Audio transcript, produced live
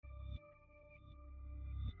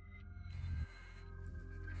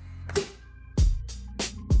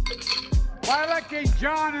By electing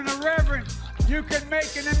John and the Reverend, you can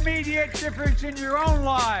make an immediate difference in your own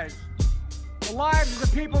lives, the lives of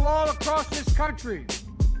the people all across this country,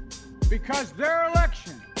 because their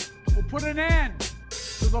election will put an end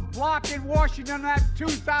to the block in Washington on that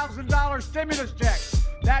 $2,000 stimulus check.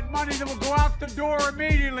 That money that will go out the door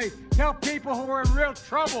immediately to help people who are in real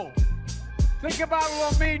trouble. Think about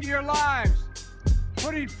what it will mean to your lives.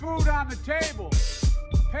 Putting food on the table,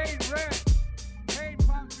 paying rent, paying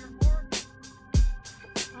funds your mortgage.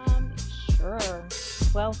 Sure.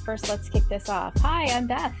 Well, first let's kick this off. Hi, I'm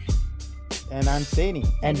Beth. And I'm Steny.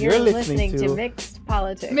 And you're listening to Mixed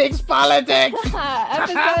Politics. Mixed Politics!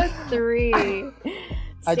 Episode 3.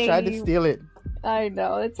 I tried to steal it. I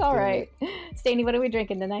know, it's all right. Steny, what are we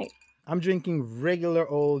drinking tonight? I'm drinking regular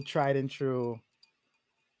old tried and true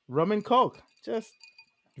rum and Coke. Just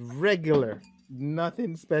regular.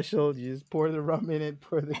 Nothing special. You just pour the rum in it,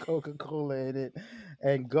 pour the Coca-Cola in it,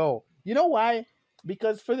 and go. You know why?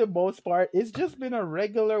 Because for the most part, it's just been a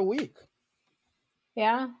regular week.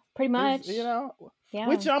 Yeah, pretty much. Yeah.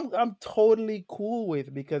 Which I'm totally cool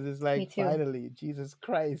with, because it's like, finally, Jesus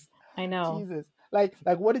Christ. I know. Jesus. Like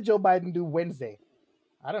what did Joe Biden do Wednesday?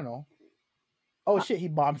 I don't know. Oh shit, he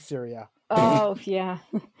bombed Syria. Oh yeah.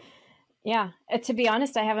 Yeah. To be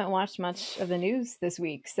honest, I haven't watched much of the news this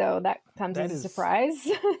week, so that comes as a surprise.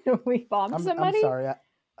 We bombed somebody. I'm sorry.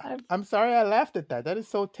 I'm sorry I laughed at that. That is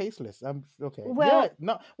so tasteless. I'm okay.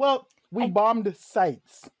 We bombed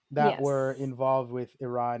sites that were involved with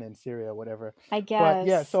Iran and Syria, whatever. I guess. But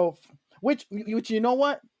yeah, so which you know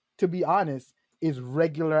what? To be honest, is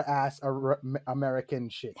regular ass American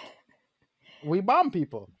shit. We bomb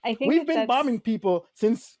people. I think we've been bombing people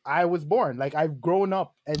since I was born. Like, I've grown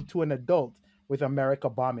up into an adult with America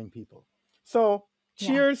bombing people. So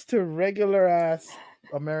cheers to regular ass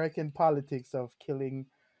American politics of killing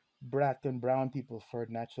black and brown people for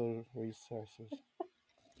natural resources.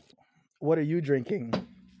 What are you drinking?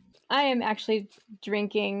 I am actually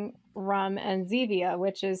drinking rum and Zevia,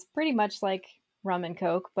 which is pretty much like rum and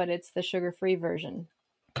Coke, but it's the sugar-free version.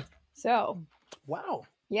 So, wow.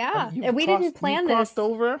 Yeah, and we didn't plan this. Crossed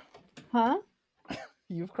over? Huh?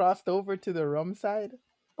 You've crossed over to the rum side?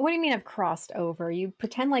 What do you mean I've crossed over? You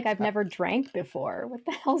pretend like I've never drank before. What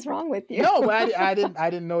the hell's wrong with you? No, I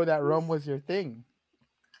didn't know that rum was your thing.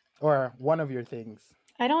 Or one of your things.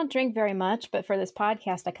 I don't drink very much, but for this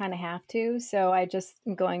podcast I kind of have to, so I just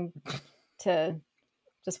am going to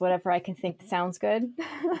just whatever I can think sounds good.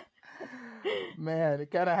 Man, they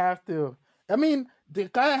kind of have to. I mean, they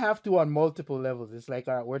kind of have to on multiple levels. It's like,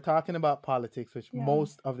 all right, we're talking about politics, which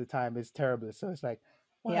most of the time is terrible. So it's like,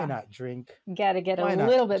 why not drink? Gotta get a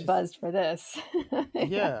little bit buzzed for this.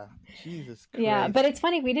 Yeah, Jesus Christ. Yeah, but it's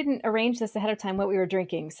funny, we didn't arrange this ahead of time, what we were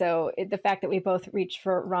drinking. So the fact that we both reached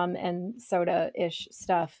for rum and soda-ish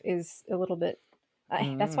stuff is a little bit...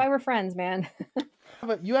 That's why we're friends, man.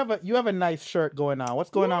 You have a nice shirt going on. What's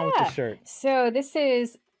going on with the shirt? So this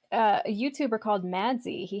is a YouTuber called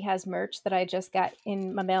Madsy. He has merch that I just got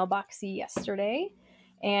in my mailbox yesterday.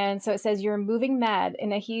 And so it says, "You're moving mad."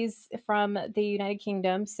 And he's from the United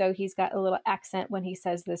Kingdom, so he's got a little accent when he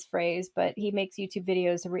says this phrase, but he makes YouTube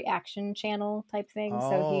videos, a reaction channel type thing.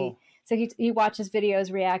 Oh. So he watches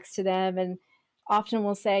videos, reacts to them, and often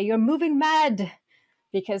will say, "You're moving mad,"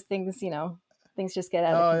 because things just get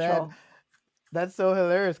out of control. That's so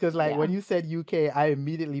hilarious, because when you said UK, I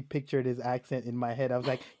immediately pictured his accent in my head. I was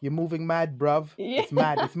like, "You're moving mad, bruv. Yeah.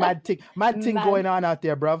 It's mad thing going on out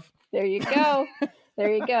there, bruv." There you go. There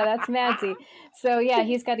you go. That's Madsy. So yeah,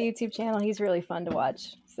 he's got a YouTube channel. He's really fun to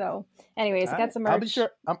watch. So anyways, I got some merch. I'll be sure.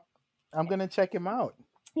 I'm going to check him out.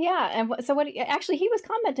 Yeah. And so actually, he was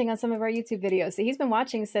commenting on some of our YouTube videos. So he's been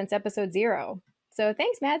watching since episode 0. So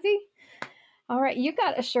thanks, Madsy. All right. You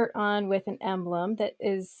got a shirt on with an emblem that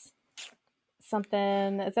is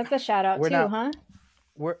something. That's a shout out too, huh?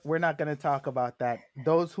 We're not going to talk about that.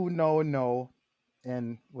 Those who know.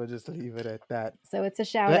 And we'll just leave it at that. So it's a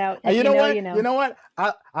shout out. You know what? You know what?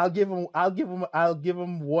 I'll give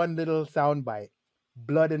him one little soundbite.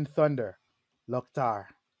 Blood and Thunder, Loktar.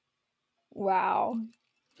 Wow.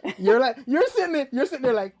 You're sitting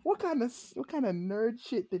there like, what kind of nerd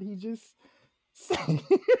shit did he just say?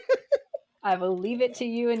 I will leave it to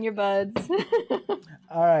you and your buds.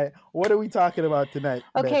 All right. What are we talking about tonight?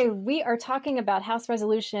 Okay, Beth? We are talking about House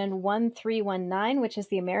Resolution 1319, which is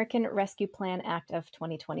the American Rescue Plan Act of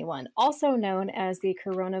 2021, also known as the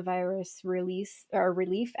Coronavirus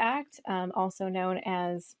Relief Act, also known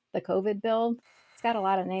as the COVID bill. It's got a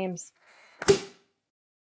lot of names.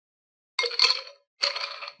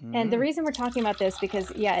 And the reason we're talking about this, because,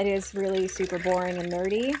 it is really super boring and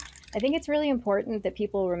nerdy. I think it's really important that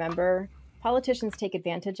people remember politicians take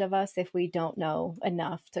advantage of us if we don't know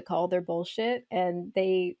enough to call their bullshit, and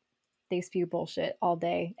they spew bullshit all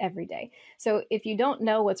day, every day. So if you don't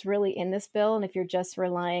know what's really in this bill, and if you're just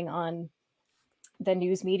relying on the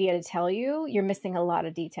news media to tell you, you're missing a lot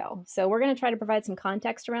of detail. So we're going to try to provide some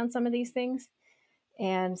context around some of these things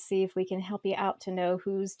and see if we can help you out to know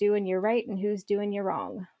who's doing you right and who's doing you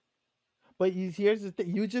wrong. But here's the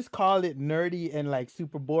thing: you just called it nerdy and like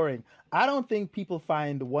super boring. I don't think people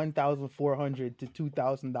find $1,400 to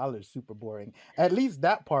 $2,000 super boring. At least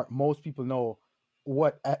that part, most people know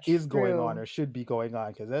what is going on or should be going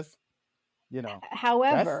on, because that's,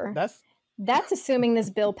 However, that's assuming this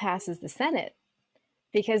bill passes the Senate,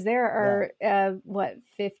 because there are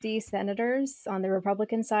 50 senators on the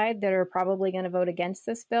Republican side that are probably going to vote against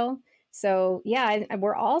this bill. So yeah,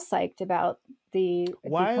 we're all psyched about the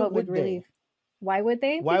COVID relief. Why would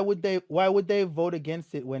they? Why would they vote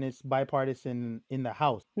against it when it's bipartisan in the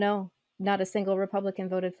House? No, not a single Republican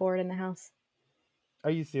voted for it in the House.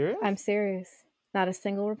 Are you serious? I'm serious. Not a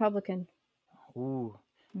single Republican. Ooh,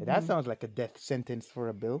 that sounds like a death sentence for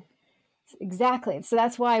a bill. Exactly. So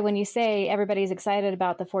that's why when you say everybody's excited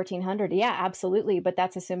about the 1,400, yeah, absolutely. But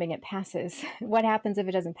that's assuming it passes. What happens if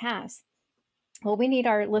it doesn't pass? Well, we need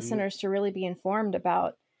our listeners to really be informed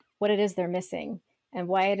about what it is they're missing and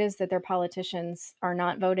why it is that their politicians are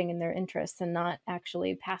not voting in their interests and not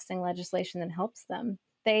actually passing legislation that helps them.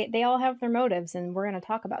 They all have their motives, and we're going to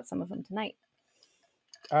talk about some of them tonight.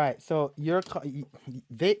 All right. So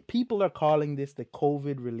people are calling this the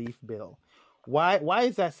COVID relief bill. Why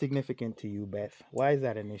is that significant to you, Beth? Why is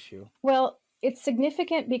that an issue? Well, it's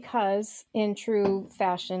significant because, in true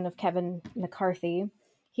fashion of Kevin McCarthy,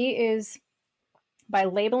 he is, by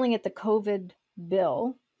labeling it the COVID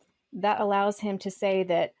bill, that allows him to say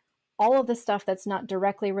that all of the stuff that's not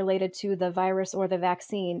directly related to the virus or the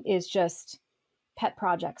vaccine is just pet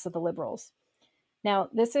projects of the liberals. Now,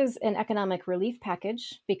 this is an economic relief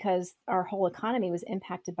package because our whole economy was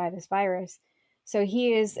impacted by this virus. So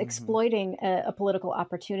he is exploiting a political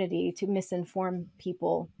opportunity to misinform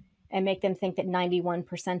people and make them think that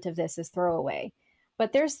 91% of this is throwaway.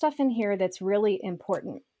 But there's stuff in here that's really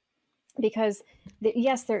important because,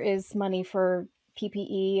 yes, there is money for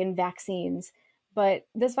PPE and vaccines, but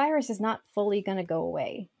this virus is not fully going to go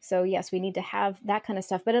away. So yes, we need to have that kind of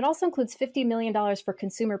stuff, but it also includes $50 million for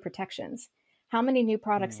consumer protections. How many new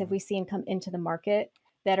products have we seen come into the market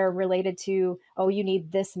that are related to, oh, you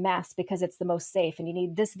need this mask because it's the most safe, and you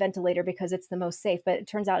need this ventilator because it's the most safe, but it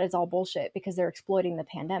turns out it's all bullshit because they're exploiting the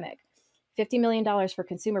pandemic. $50 million for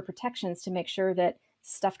consumer protections to make sure that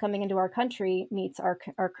stuff coming into our country meets our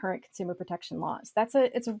current consumer protection laws.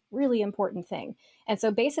 It's a really important thing. And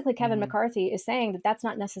so basically Kevin McCarthy is saying that that's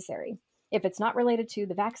not necessary. If it's not related to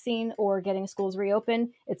the vaccine or getting schools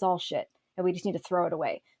reopened, it's all shit, and we just need to throw it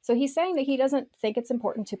away. So he's saying that he doesn't think it's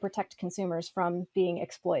important to protect consumers from being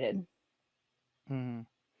exploited.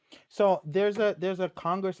 So there's a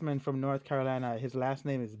congressman from North Carolina. His last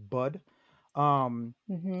name is Budd,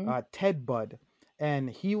 Ted Budd. And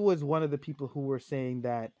he was one of the people who were saying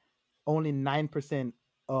that only 9%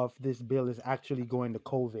 of this bill is actually going to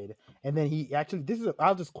COVID. And then he actually,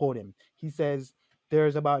 I'll just quote him. He says,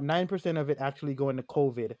 there's about 9% of it actually going to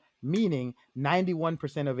COVID, meaning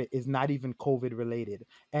 91% of it is not even COVID related.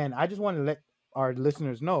 And I just want to let our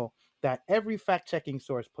listeners know that every fact-checking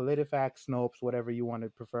source, PolitiFact, Snopes, whatever you want to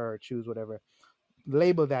prefer or choose, whatever,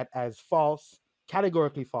 label that as false,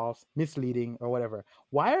 categorically false, misleading, or whatever.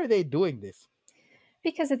 Why are they doing this?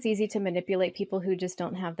 Because it's easy to manipulate people who just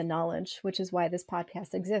don't have the knowledge, which is why this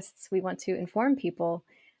podcast exists. We want to inform people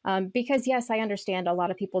because, yes, I understand a lot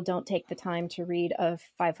of people don't take the time to read a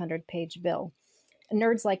 500-page bill.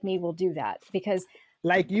 Nerds like me will do that because...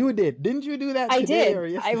 Like you did. Didn't you do that today?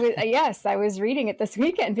 I did. Yes, I was reading it this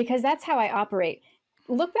weekend because that's how I operate.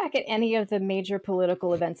 Look back at any of the major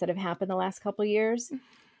political events that have happened the last couple of years,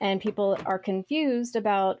 and people are confused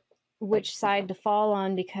about which side to fall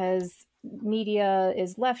on because media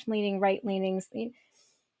is left-leaning, right-leaning.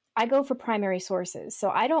 I go for primary sources.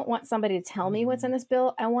 So I don't want somebody to tell me what's in this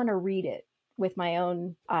bill. I want to read it with my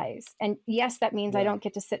own eyes. And yes, that means I don't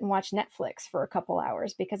get to sit and watch Netflix for a couple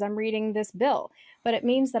hours because I'm reading this bill. But it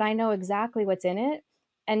means that I know exactly what's in it.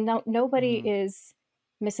 And nobody is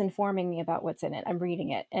misinforming me about what's in it. I'm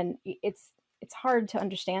reading it. And it's hard to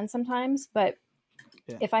understand sometimes. But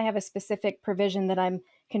if I have a specific provision that I'm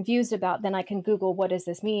confused about, then I can Google what does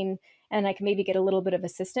this mean, and I can maybe get a little bit of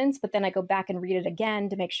assistance, but then I go back and read it again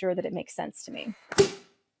to make sure that it makes sense to me.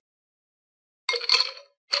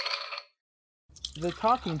 the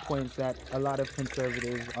talking points that a lot of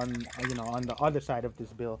conservatives on the other side of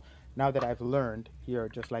this bill, now that I've learned here,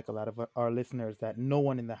 just like a lot of our listeners, that no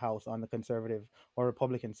one in the House on the conservative or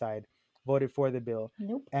Republican side voted for the bill,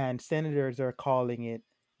 Nope. and senators are calling it,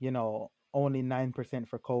 only 9%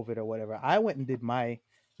 for COVID or whatever. I went and did my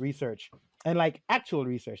research, and like actual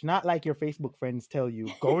research, not like your Facebook friends tell you,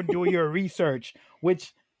 go and do your research,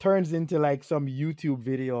 which turns into like some YouTube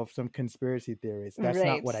video of some conspiracy theorists. That's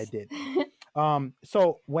not what I Right. did.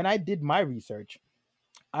 So when I did my research,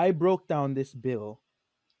 I broke down this bill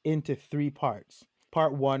into three parts.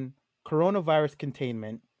 Part one, coronavirus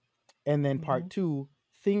containment, and then part Mhm. two,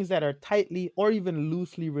 things that are tightly or even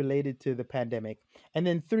loosely related to the pandemic, and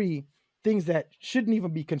then three, things that shouldn't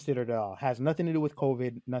even be considered at all, has nothing to do with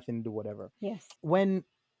COVID, nothing to do whatever. Yes. When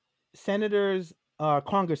senators,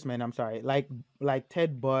 congressmen, I'm sorry, like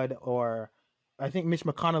Ted Budd, or I think Mitch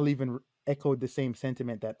McConnell even echoed the same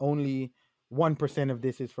sentiment that only 1% of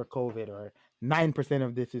this is for COVID, or 9%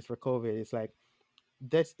 of this is for COVID. It's like,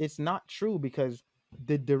 it's not true, because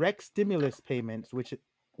the direct stimulus payments,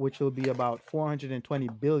 which will be about 420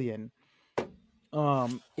 billion,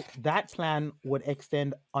 that plan would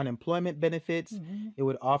extend unemployment benefits. Mhm. It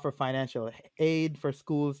would offer financial aid for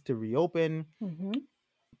schools to reopen, Mhm.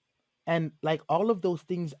 and like all of those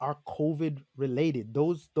things are COVID related.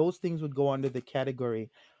 Those things would go under the category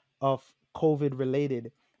of COVID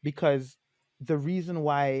related, because the reason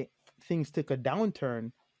why things took a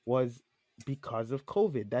downturn was because of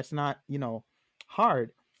COVID. That's not,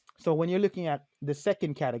 hard. So when you're looking at the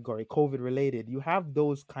second category, COVID related, you have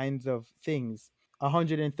those kinds of things.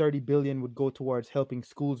 130 billion would go towards helping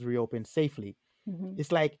schools reopen safely. Mhm.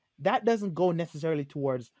 It's like that doesn't go necessarily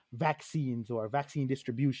towards vaccines or vaccine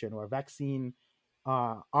distribution or vaccine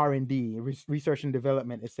R&D, research and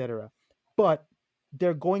development, etc. But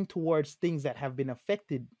they're going towards things that have been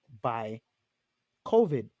affected by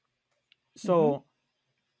COVID. Mhm. So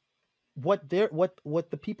what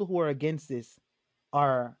the people who are against this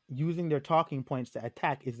are using their talking points to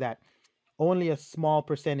attack is that only a small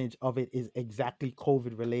percentage of it is exactly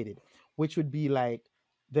COVID related, which would be like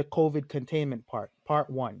the COVID containment part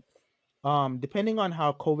one. Depending on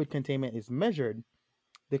how COVID containment is measured,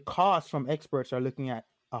 the costs from experts are looking at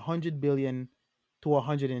 100 billion to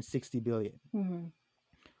 160 billion. Mhm.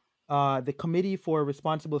 The Committee for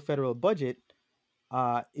Responsible Federal Budget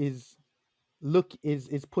is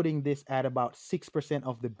putting this at about 6%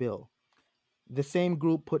 of the bill. The same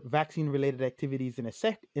group put vaccine-related activities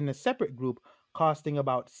in a separate group, costing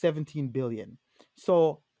about 17 billion.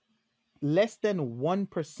 So less than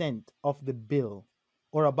 1% of the bill,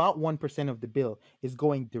 or about 1% of the bill, is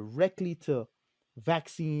going directly to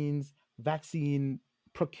vaccines, vaccine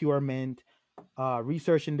procurement,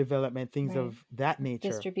 research and development, things Right. of that nature.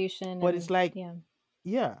 Distribution But it's and like, yeah.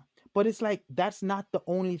 yeah, but it's like that's not the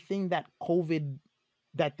only thing that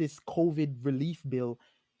this COVID relief bill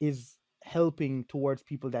is helping towards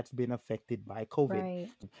people that's been affected by COVID.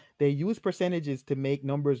 Right. They use percentages to make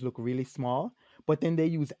numbers look really small, but then they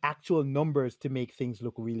use actual numbers to make things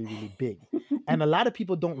look really, really big. And a lot of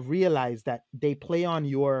people don't realize that they play on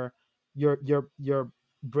your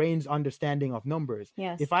brain's understanding of numbers.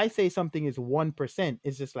 Yes. If I say something is 1%,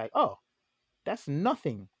 it's just like, oh, that's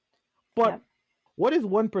nothing. But Yep. what is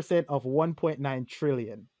 1% of 1.9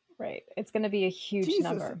 trillion? Right. It's going to be a huge Jesus.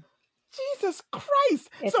 number. Jesus Christ.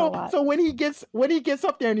 It's a lot. So when he gets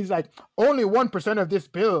up there and he's like, only 1% of this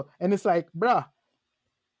bill, and it's like, bruh,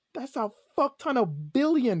 that's a fuck ton of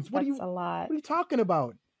billions. That's a lot. What are you talking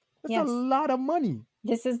about? That's Yes. a lot of money.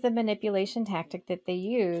 This is the manipulation tactic that they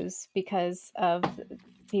use because of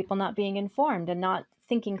people not being informed and not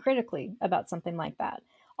thinking critically about something like that.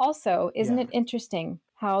 Also, isn't Yeah. it interesting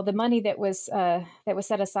how the money that was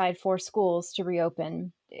set aside for schools to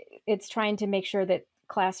reopen, it's trying to make sure that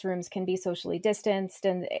classrooms can be socially distanced,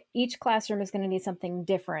 and each classroom is going to need something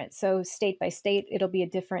different. So state by state, it'll be a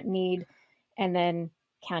different need, and then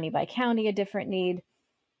county by county, a different need.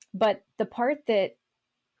 But the part that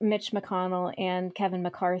Mitch McConnell and Kevin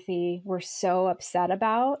McCarthy were so upset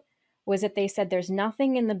about was that they said there's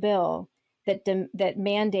nothing in the bill that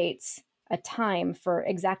mandates a time for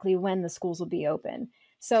exactly when the schools will be open.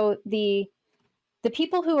 So the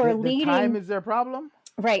people who are leading, the time is their problem?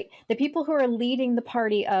 Right. The people who are leading the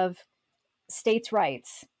party of states'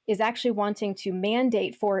 rights is actually wanting to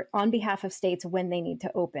mandate on behalf of states when they need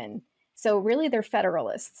to open. So really, they're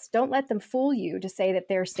federalists. Don't let them fool you to say that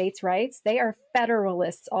they're states' rights. They are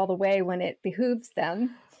federalists all the way when it behooves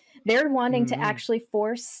them. They're wanting to actually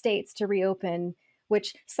force states to reopen,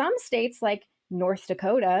 which some states like North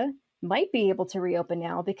Dakota might be able to reopen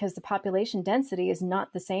now because the population density is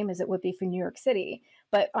not the same as it would be for New York City.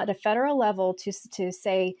 But at a federal level, to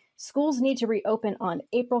say schools need to reopen on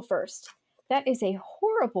April 1st, that is a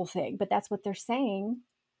horrible thing. But that's what they're saying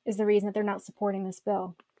is the reason that they're not supporting this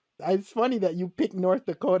bill. It's funny that you pick North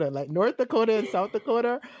Dakota. Like North Dakota and South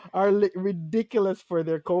Dakota are ridiculous for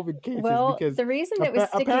their COVID cases, Well, because the reason that was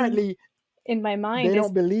sticking apparently in my mind they is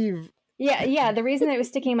don't believe. Yeah. The reason that it was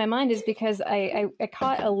sticking in my mind is because I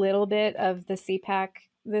caught a little bit of the CPAC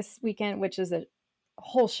this weekend, which is a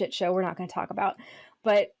whole shit show we're not going to talk about.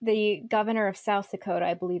 But the governor of South Dakota,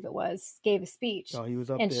 I believe it was, gave a speech. Oh, he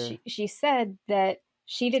was up and there. she said that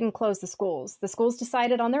she didn't close the schools. The schools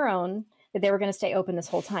decided on their own that they were going to stay open this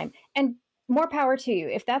whole time. And more power to you.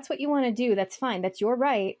 If that's what you want to do, that's fine. That's your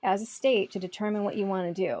right as a state to determine what you want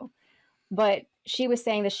to do. But she was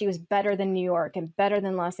saying that she was better than New York and better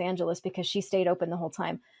than Los Angeles because she stayed open the whole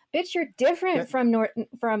time. Bitch, you're different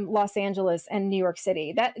from Los Angeles and New York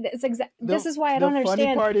City. This is why I don't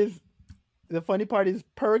understand. The funny part is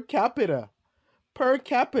per capita,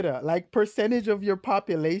 like percentage of your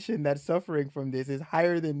population that's suffering from this is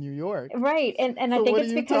higher than New York. Right. And so I think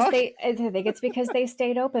it's because they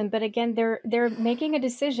stayed open. But again, they're making a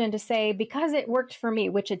decision to say, because it worked for me,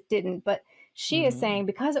 which it didn't, but she is saying,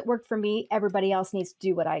 because it worked for me, everybody else needs to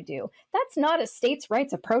do what I do. That's not a states'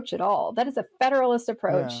 rights approach at all. That is a federalist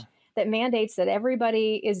approach that mandates that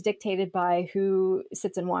everybody is dictated by who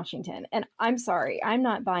sits in Washington. And I'm sorry, I'm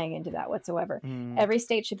not buying into that whatsoever. Every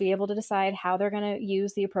state should be able to decide how they're going to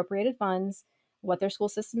use the appropriated funds, what their school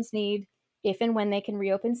systems need, if and when they can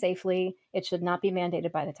reopen safely. It should not be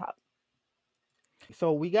mandated by the top.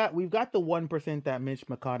 So we've got the 1% that Mitch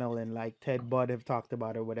McConnell and like Ted Budd have talked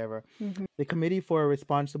about or whatever. The Committee for a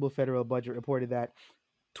Responsible Federal Budget reported that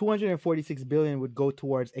 $246 billion would go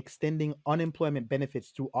towards extending unemployment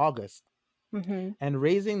benefits through August and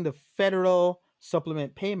raising the federal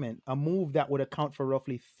supplement payment, a move that would account for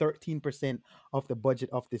roughly 13% of the budget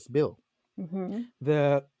of this bill.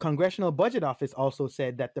 The Congressional Budget Office also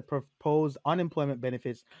said that the proposed unemployment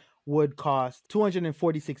benefits would cost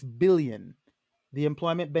 $246 billion. The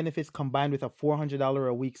employment benefits combined with a $400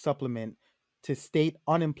 a week supplement to state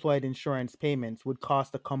unemployed insurance payments would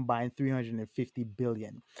cost a combined $350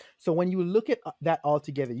 billion. So when you look at that all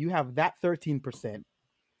together, you have that 13%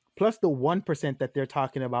 plus the 1% that they're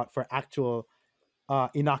talking about for actual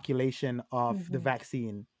inoculation of the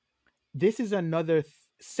vaccine. This is another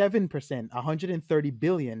 7%, $130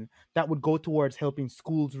 billion that would go towards helping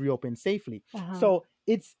schools reopen safely. So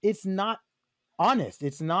it's not honest.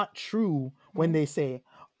 It's not true when they say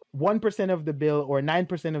 1% of the bill or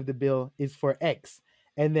 9% of the bill is for X,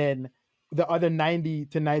 and then the other 90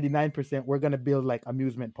 to 99% we're going to build like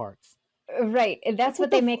amusement parks. Right. That's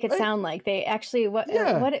what they make it sound like. They actually what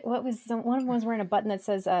was one of them was wearing a button that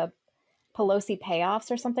says Pelosi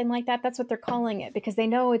payoffs or something like that. That's what they're calling it because they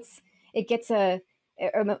know it gets an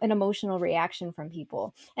emotional reaction from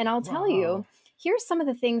people. And I'll tell you, here's some of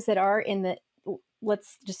the things that are in the,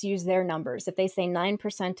 let's just use their numbers. If they say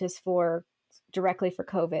 9% is directly for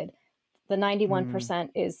COVID, the 91%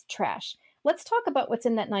 is trash. Let's talk about what's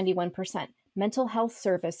in that 91%. Mental health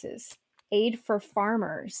services, aid for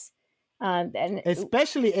farmers. And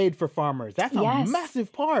especially aid for farmers. That's a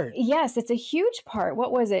massive part. Yes, it's a huge part.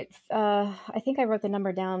 What was it? I think I wrote the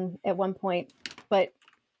number down at one point, but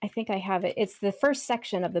I think I have it. It's the first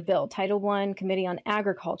section of the bill, Title I, Committee on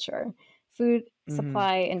Agriculture, Food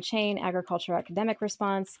Supply and Chain, Agriculture Academic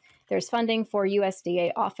Response. There's funding for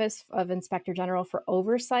USDA Office of Inspector General for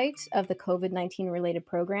oversight of the COVID-19 related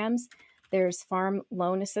programs. There's farm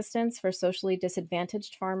loan assistance for socially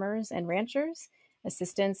disadvantaged farmers and ranchers,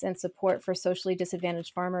 assistance and support for socially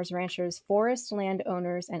disadvantaged farmers, ranchers, forest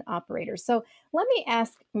landowners, and operators. So let me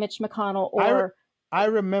ask Mitch McConnell I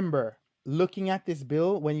remember looking at this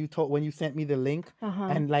bill when you sent me the link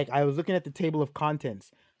and like I was looking at the table of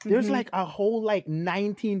contents. There's like a whole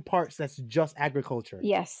 19 parts that's just agriculture.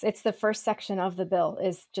 Yes, it's the first section of the bill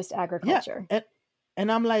is just agriculture. Yeah,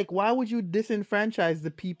 and I'm like, why would you disenfranchise the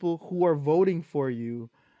people who are voting for you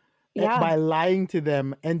by lying to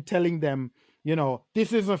them and telling them,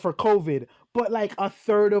 this isn't for COVID, but like a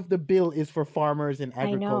third of the bill is for farmers and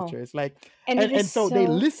agriculture. It's like, and so they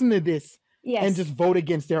listen to this. Yes. And just vote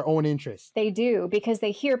against their own interests. They do, because they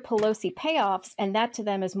hear Pelosi payoffs, and that to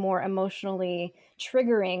them is more emotionally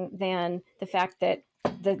triggering than the fact that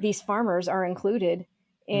these farmers are included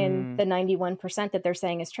in the 91% that they're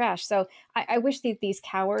saying is trash. So I wish that these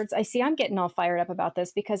cowards, I'm getting all fired up about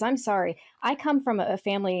this because I'm sorry. I come from a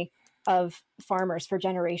family of farmers for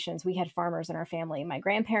generations. We had farmers in our family. My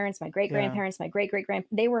grandparents, my great-grandparents, my great-great-grand,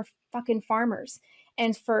 they were fucking farmers.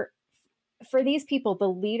 And for for these people, the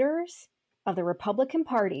leaders of the Republican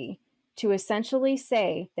Party, to essentially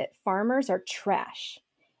say that farmers are trash,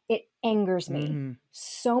 it angers me Mhm.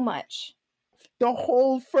 so much. The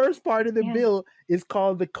whole first part of the Yeah. bill is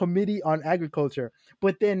called the Committee on Agriculture,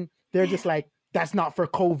 but then they're just like, that's not for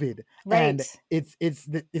COVID, and Right.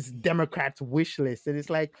 it's Democrats' wish list, and it's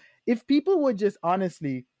like, if people would just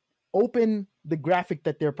honestly open the graphic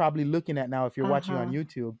that they're probably looking at now, if you're watching on Uh-huh.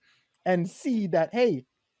 YouTube, and see that, hey,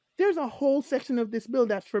 there's a whole section of this bill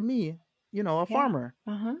that's for me, a Yeah. farmer.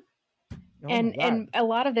 Uh-huh. Oh my God. And a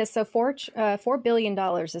lot of this, so $4 billion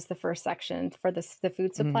is the first section for the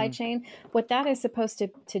food supply Mhm. chain. What that is supposed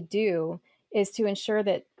to do is to ensure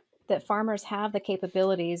that farmers have the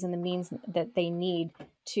capabilities and the means that they need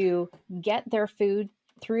to get their food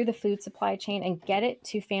through the food supply chain and get it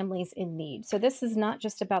to families in need. So this is not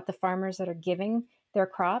just about the farmers that are giving their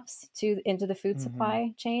crops into the food Mhm.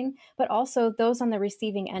 supply chain, but also those on the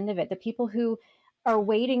receiving end of it, the people who are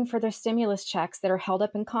waiting for their stimulus checks that are held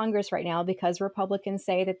up in Congress right now because Republicans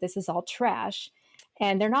say that this is all trash.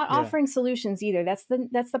 And they're not Yeah. offering solutions either. That's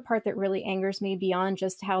the part that really angers me, beyond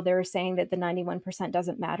just how they're saying that the 91%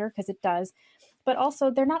 doesn't matter, because it does. But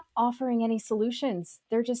also, they're not offering any solutions.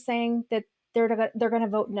 They're just saying that they're going to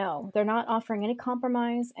vote no. They're not offering any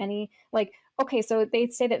compromise, any, like, okay, so they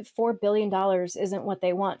say that $4 billion isn't what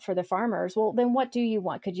they want for the farmers. Well, then what do you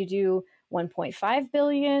want? Could you do 1.5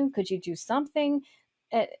 billion? Could you do something?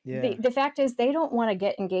 Yeah. The fact is, they don't want to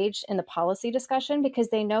get engaged in the policy discussion because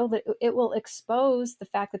they know that it will expose the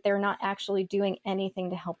fact that they're not actually doing anything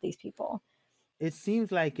to help these people. It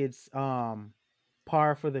seems like it's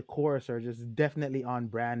par for the course, or just definitely on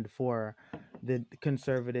brand for the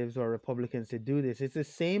conservatives or Republicans to do this. It's the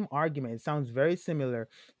same argument. It sounds very similar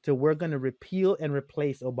to, we're going to repeal and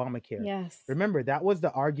replace Obamacare. Yes. Remember, that was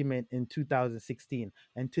the argument in 2016.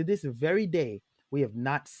 And to this very day, we have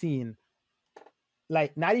not seen,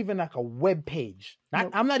 like, not even like a web page.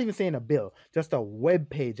 Nope. I'm not even saying a bill, just a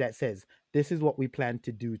web page that says, this is what we plan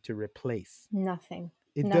to do to replace. Nothing.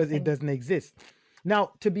 It doesn't exist.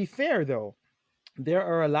 Now, to be fair though, there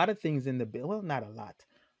are a lot of things in the bill, well, not a lot,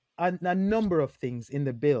 a number of things in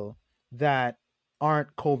the bill that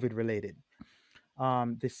aren't COVID related.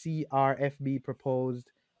 The CRFB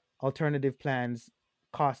proposed alternative plans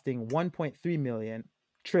costing 1.3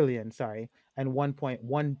 trillion, and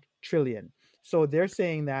 1.1 trillion. So they're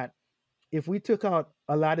saying that if we took out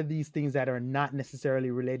a lot of these things that are not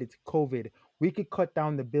necessarily related to COVID, we could cut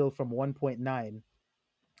down the bill from 1.9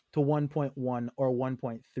 to 1.1 or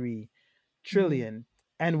 1.3 trillion,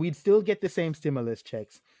 and we'd still get the same stimulus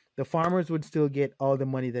checks. The farmers would still get all the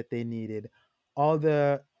money that they needed. All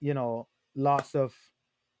the, loss of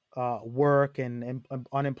work and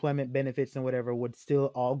unemployment benefits and whatever would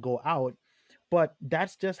still all go out. But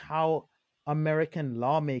that's just how American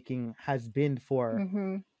lawmaking has been for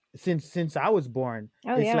since I was born.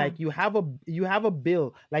 Oh, it's yeah. like you have a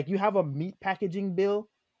bill, like you have a meat packaging bill,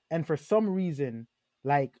 and for some reason,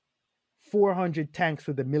 like 400 tanks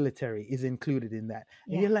for the military is included in that.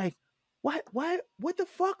 And Yeah. you're like, what the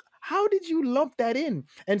fuck? How did you lump that in?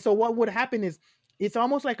 And so what would happen is, it's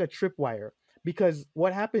almost like a tripwire, because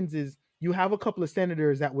what happens is you have a couple of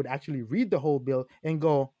senators that would actually read the whole bill and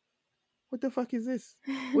go, what the fuck is this?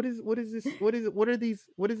 What is this?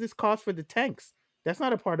 What is this cost for the tanks? That's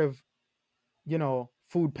not a part of,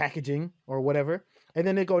 food packaging or whatever. And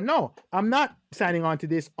then they go, no, I'm not signing on to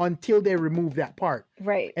this until they remove that part.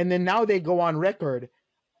 Right. And then now they go on record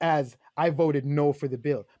as, I voted no for the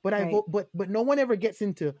bill. But Right. but no one ever gets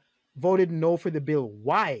into voted no for the bill.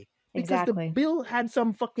 Why? Because Exactly. the bill had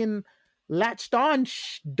some fucking latched on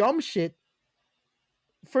dumb shit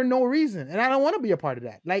for no reason. And I don't want to be a part of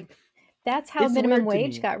that. Like, That's how it's minimum weird to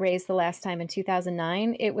wage me. got raised the last time in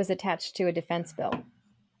 2009. It was attached to a defense bill.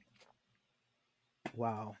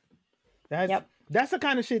 Wow. That's Yep. that's the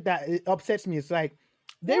kind of shit that it upsets me. It's like,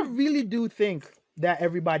 they Yeah. really do think that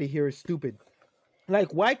everybody here is stupid.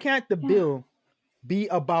 Like, why can't the Yeah. bill be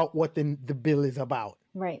about what the bill is about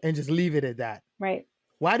Right. and just leave it at that? Right.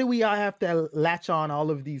 Why do we all have to latch on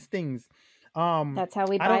all of these things? That's how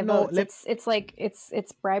we I buy don't know. votes. It's like it's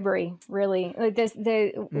bribery, really. Like this,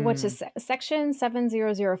 what's this? Section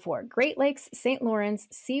 7004, Great Lakes St. Lawrence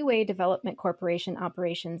Seaway Development Corporation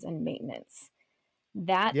operations and maintenance.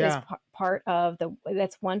 That is Yeah. part of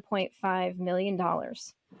that's $1.5 million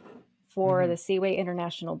for the Seaway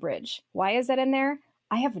International Bridge. Why is that in there?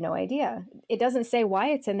 I have no idea. It doesn't say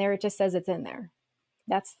why it's in there. It just says it's in there.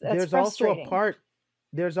 That's There's frustrating.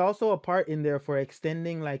 There's also a part in there for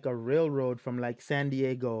extending like a railroad from like San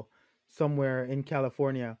Diego somewhere in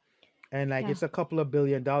California, and like Yeah. it's a couple of $1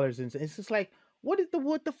 billion, and it's just like, what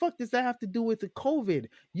the fuck does that have to do with the COVID?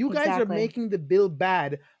 You guys are Exactly. making the bill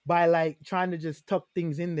bad by like trying to just tuck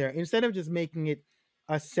things in there instead of just making it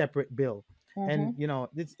a separate bill. And Mhm. you know,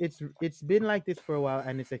 it's been like this for a while,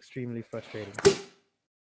 and it's extremely frustrating.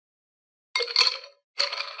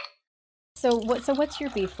 So what's your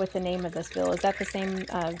beef with the name of this bill? Is that the same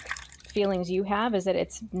feelings you have? Is that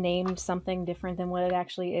it's named something different than what it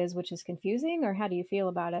actually is, which is confusing, or how do you feel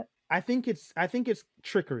about it? I think it's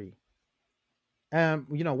trickery. You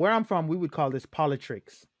know, where I'm from, we would call this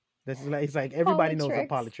politricks. This is like, it's like everybody knows what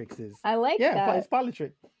Politricks. politricks is. I like Yeah, that. it's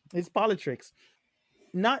politrick. It's politricks.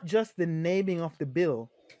 Not just the naming of the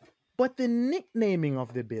bill, but the nicknaming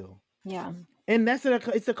of the bill. Yeah. And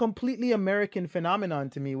it's a completely American phenomenon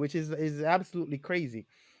to me, which is absolutely crazy,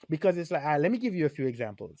 because it's like, let me give you a few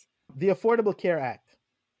examples. The Affordable Care Act.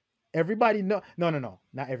 Everybody know, no,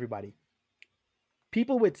 not everybody.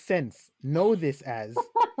 People with sense know this as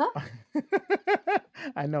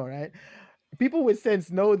I know, right? People with sense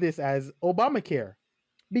know this as Obamacare,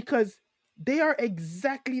 because they are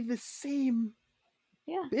exactly the same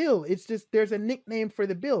Yeah. bill. It's just there's a nickname for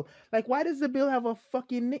the bill. Like, why does the bill have a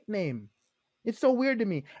fucking nickname? It's so weird to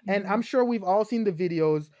me. And I'm sure we've all seen the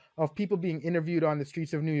videos of people being interviewed on the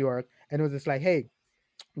streets of New York, and it was just like, hey,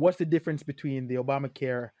 what's the difference between the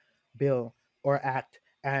Obamacare bill or act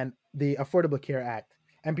and the Affordable Care Act?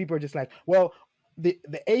 And people are just like, well, the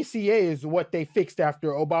ACA is what they fixed after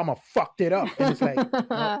Obama fucked it up. And it's like,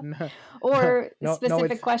 no, Or no,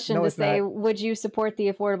 specific question to it's say, not. would you support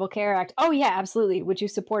the Affordable Care Act? Oh yeah, absolutely. Would you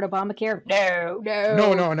support Obamacare?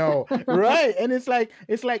 No. Right. And it's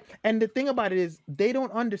like, and the thing about it is they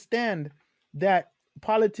don't understand that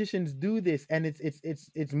politicians do this, and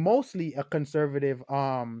it's mostly a conservative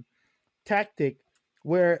tactic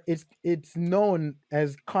where it's known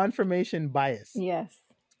as confirmation bias. Yes.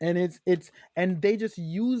 And and they just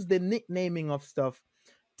use the nicknaming of stuff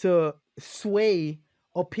to sway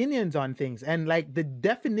opinions on things. And like the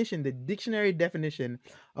dictionary definition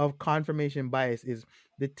of confirmation bias is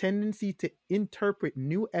the tendency to interpret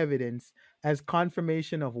new evidence as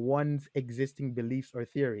confirmation of one's existing beliefs or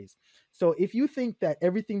theories. So if you think that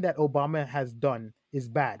everything that Obama has done is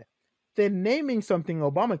bad, then naming something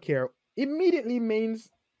Obamacare immediately means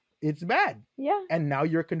it's bad. Yeah. And now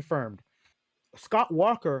you're confirmed. Scott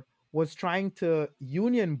Walker was trying to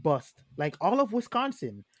union bust like all of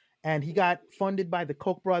Wisconsin, and he got funded by the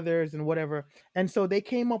Koch brothers and whatever. And so they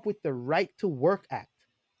came up with the Right to Work Act.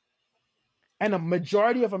 And a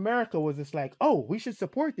majority of America was just like, oh, we should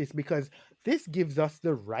support this because this gives us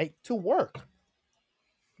the right to work.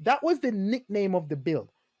 That was the nickname of the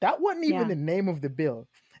bill. That wasn't even the name of the bill.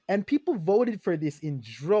 And people voted for this in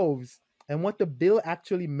droves. And what the bill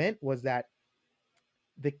actually meant was that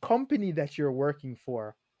the company that you're working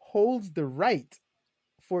for holds the right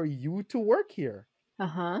for you to work here.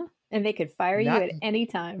 Uh-huh. And they could fire you at any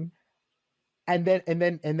time. And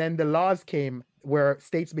then the laws came where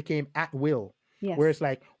states became at will. Yes. Where it's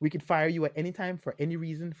like, we could fire you at any time for any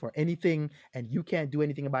reason, for anything, and you can't do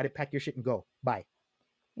anything about it. Pack your shit and go. Bye.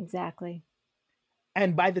 Exactly.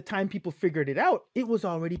 And by the time people figured it out, it was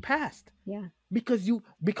already passed. Yeah. Because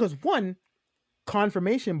one,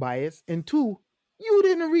 confirmation bias, and two, you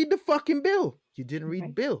didn't read the fucking bill. You didn't read the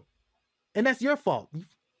bill. And that's your fault. You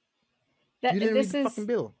didn't read the fucking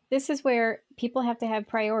bill. This is where people have to have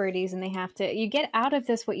priorities, and you get out of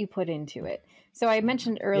this what you put into it. So I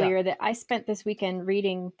mentioned earlier that I spent this weekend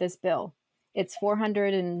reading this bill. It's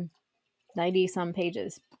 490 some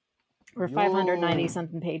pages or 590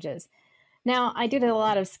 something pages. Now, I did a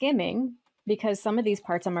lot of skimming because some of these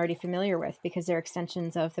parts I'm already familiar with because they're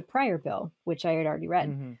extensions of the prior bill, which I had already read.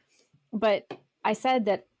 Mm-hmm. But I said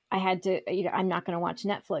that I had to, I'm not going to watch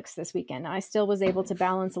Netflix this weekend. I still was able to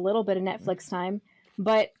balance a little bit of Netflix time,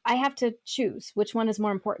 but I have to choose which one is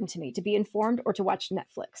more important to me, to be informed or to watch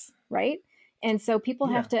Netflix, right? And so people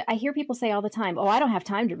have to, I hear people say all the time, oh, I don't have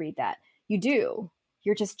time to read that. You do.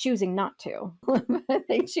 You're just choosing not to.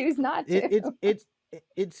 They choose not to.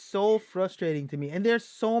 It's so frustrating to me. And there's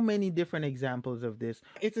so many different examples of this.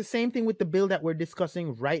 It's the same thing with the bill that we're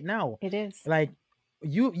discussing right now. It is. Like,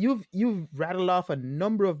 you've rattled off a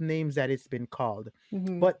number of names that it's been called,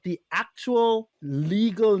 but the actual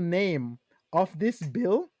legal name of this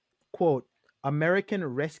bill, quote, American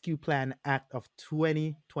Rescue Plan Act of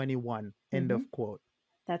 2021, end of quote.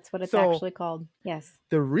 That's what it's actually called. Yes.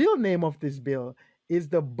 The real name of this bill is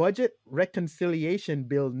the Budget Reconciliation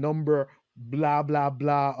Bill number blah blah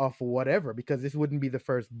blah of whatever, because this wouldn't be the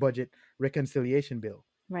first budget reconciliation bill.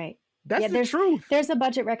 Right. That's the truth. There's a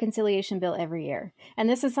budget reconciliation bill every year. And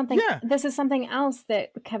this is something else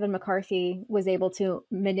that Kevin McCarthy was able to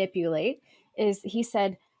manipulate, is he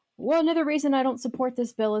said, well, another reason I don't support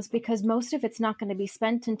this bill is because most of it's not going to be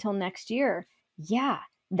spent until next year. Yeah,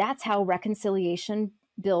 that's how reconciliation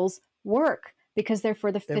bills work, because they're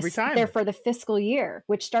for the Every time. they're for the fiscal year,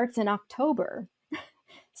 which starts in October.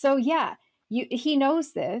 So yeah, he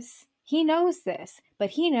knows this. He knows this, but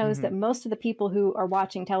he knows that most of the people who are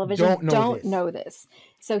watching television don't know this.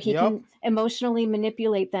 So he can emotionally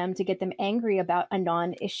manipulate them to get them angry about a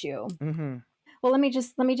non-issue. Well, let me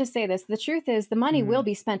just say this. The truth is the money will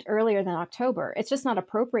be spent earlier than October. It's just not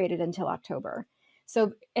appropriated until October.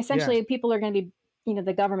 So essentially people are going to be,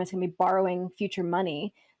 the government's going to be borrowing future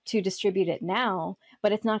money to distribute it now,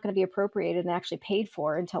 but it's not going to be appropriated and actually paid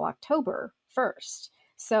for until October 1st.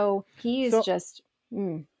 So he is just...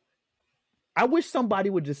 I wish somebody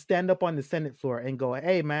would just stand up on the Senate floor and go,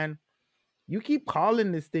 hey, man, you keep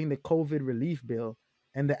calling this thing the COVID relief bill,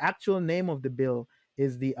 and the actual name of the bill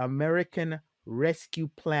is the American Rescue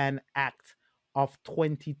Plan Act of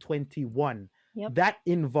 2021. Yep. That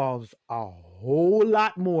involves a whole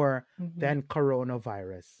lot more than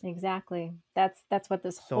coronavirus. Exactly. That's what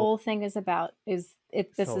this whole thing is about. This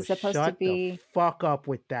is supposed to be... Shut the fuck up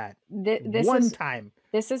with that. Time.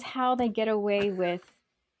 This is how they get away with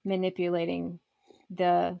manipulating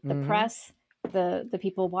the press, the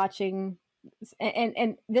people watching,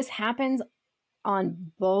 and this happens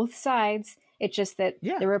on both sides. It's just that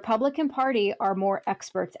the Republican Party are more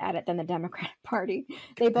experts at it than the Democratic Party.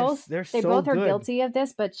 They both are guilty of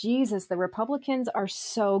this, but Jesus, the Republicans are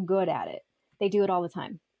so good at it. They do it all the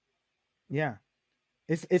time. Yeah.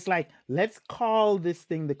 It's like, let's call this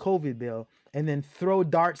thing the COVID bill and then throw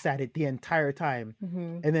darts at it the entire time.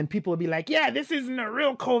 And then people will be like, yeah, this isn't a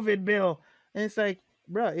real COVID bill. And it's like,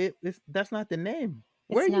 bro, that's not the name.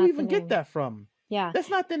 Where do you even get that from? Yeah. That's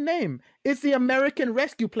not the name. It's the American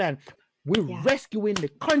Rescue Plan. We're rescuing the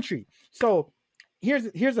country. So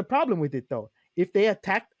here's a problem with it, though. If they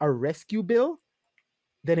attacked a rescue bill,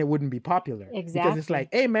 then it wouldn't be popular. Exactly. Because it's like,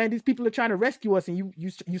 hey, man, these people are trying to rescue us, and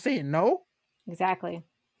you saying no? Exactly.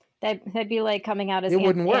 That'd be like coming out as... It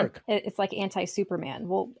wouldn't work. It's like anti-Superman.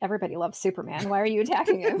 Well, everybody loves Superman. Why are you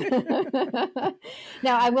attacking him?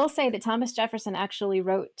 Now, I will say that Thomas Jefferson actually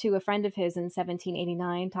wrote to a friend of his in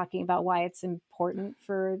 1789 talking about why it's important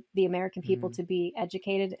for the American people to be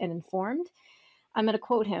educated and informed. I'm going to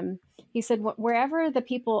quote him. He said, wherever the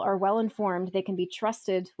people are well informed, they can be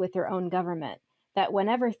trusted with their own government. That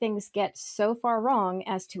whenever things get so far wrong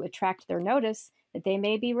as to attract their notice, that they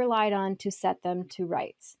may be relied on to set them to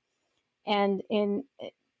rights. And in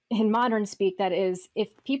modern speak, that is, if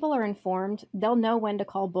people are informed, they'll know when to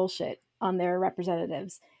call bullshit on their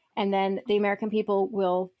representatives. And then the American people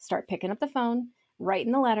will start picking up the phone,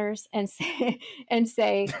 writing the letters, and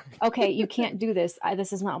say, okay, you can't do this.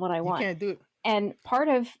 This is not what I want. You can't do it. And part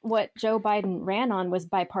of what Joe Biden ran on was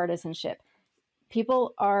bipartisanship.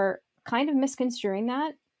 People are kind of misconstruing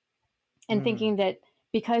that and thinking that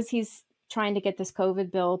because he's trying to get this COVID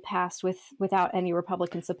bill passed without any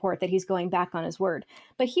Republican support, that he's going back on his word.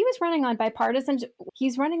 But he was running on bipartisanship.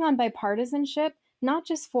 He's running on bipartisanship, not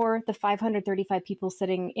just for the 535 people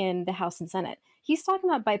sitting in the House and Senate. He's talking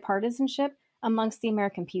about bipartisanship amongst the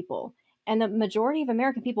American people. And the majority of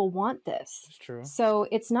American people want this. It's true. So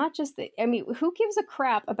it's not just who gives a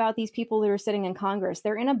crap about these people that are sitting in Congress?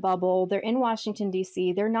 They're in a bubble. They're in Washington,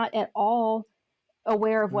 D.C. They're not at all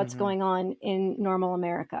aware of what's going on in normal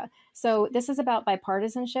America. So this is about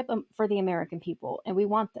bipartisanship for the American people, and we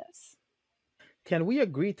want this. Can we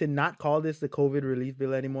agree to not call this the COVID relief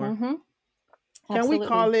bill anymore? Absolutely.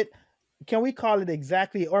 Can we call it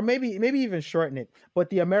exactly, or maybe even shorten it,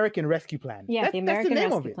 but the American Rescue Plan? Yeah, the American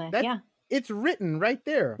Rescue Plan. It's written right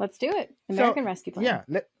there. Let's do it. American Rescue Plan.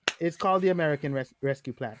 Yeah, it's called the American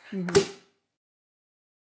Rescue Plan.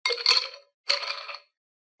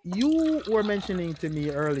 You were mentioning to me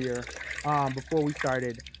earlier, before we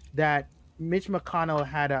started, that Mitch McConnell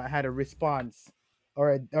had a response,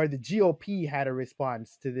 or the GOP had a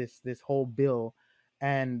response to this whole bill,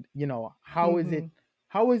 and how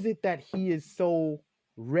is it that he is so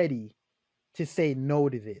ready to say no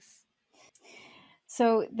to this?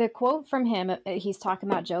 So the quote from him, he's talking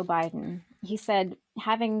about Joe Biden. He said,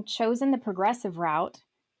 having chosen the progressive route,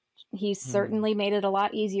 he certainly made it a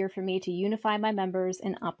lot easier for me to unify my members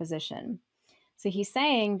in opposition. So he's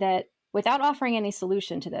saying that without offering any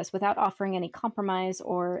solution to this, without offering any compromise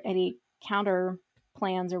or any counter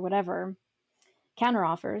plans or whatever, counter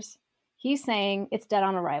offers, he's saying it's dead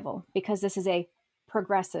on arrival because this is a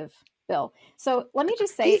progressive bill. So let me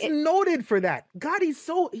just say, he's noted for that. God,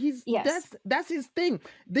 yes. That's his thing.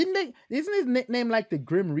 Isn't his nickname like the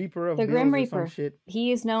Grim Reaper of the bills Grim or Reaper? Some shit?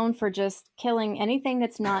 He is known for just killing anything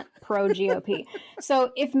that's not pro GOP.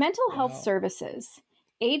 So if mental health services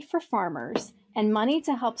aid for farmers and money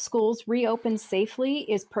to help schools reopen safely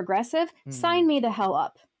is progressive, sign me the hell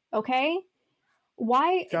up. Okay?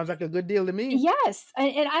 Why? Sounds like a good deal to me. Yes.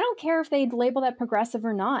 And I don't care if they label that progressive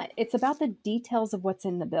or not. It's about the details of what's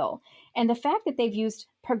in the bill. And the fact that they've used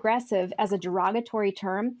progressive as a derogatory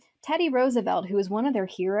term, Teddy Roosevelt, who is one of their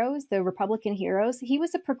heroes, the Republican heroes, he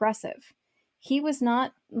was a progressive. He was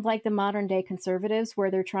not like the modern day conservatives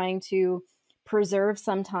where they're trying to preserve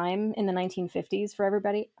some time in the 1950s for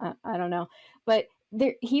everybody. I don't know. But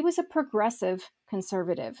he was a progressive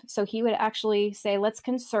conservative. So he would actually say, let's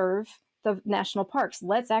conserve the national parks.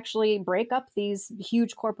 Let's actually break up these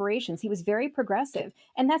huge corporations. He was very progressive.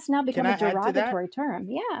 And that's now become a derogatory term.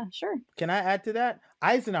 Yeah, sure. Can I add to that?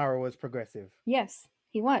 Eisenhower was progressive. Yes,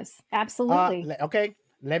 he was. Absolutely. Okay.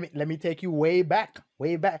 Let me take you way back.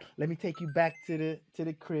 Let me take you back to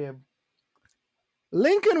the crib.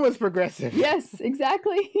 Lincoln was progressive. Yes,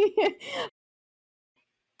 exactly.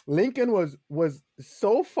 Lincoln was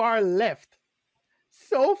so far left.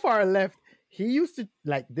 He used to,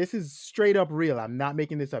 like, this is straight up real. I'm not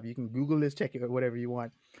making this up. You can Google this, check it, or whatever you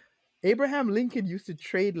want. Abraham Lincoln used to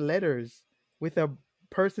trade letters with a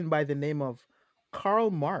person by the name of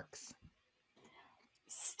Karl Marx.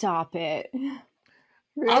 Stop it.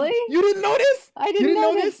 Really? You didn't know this? I didn't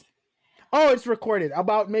know this. Oh, it's recorded.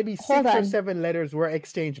 About maybe 6 or 7 letters were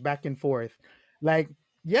exchanged back and forth. Like,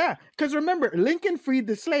 yeah. Because remember, Lincoln freed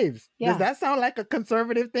the slaves. Yeah. Does that sound like a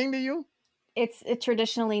conservative thing to you? It's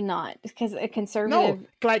traditionally not, because a conservative...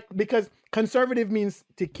 No, because conservative means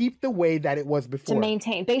to keep the way that it was before. To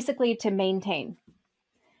maintain. Basically, to maintain.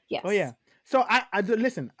 Yes. Oh, yeah. So,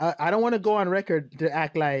 listen, I don't want to go on record to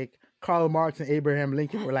act like Karl Marx and Abraham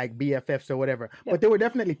Lincoln were like BFFs or whatever, but they were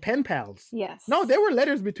definitely pen pals. Yes. No, there were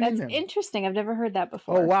letters between them. That's interesting. I've never heard that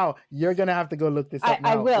before. Oh, wow. You're going to have to go look this up now.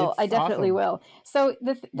 I will. I definitely will. So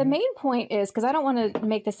the main point is, because I don't want to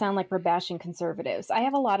make this sound like we're bashing conservatives. I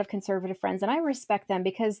have a lot of conservative friends and I respect them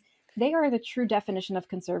because they are the true definition of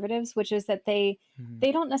conservatives, which is that they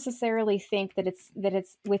don't necessarily think that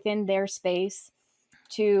it's within their space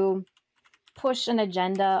to push an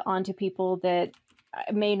agenda onto people that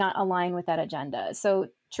may not align with that agenda. So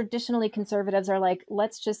traditionally conservatives are like,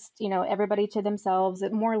 let's just, everybody to themselves.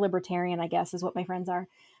 More libertarian, I guess, is what my friends are.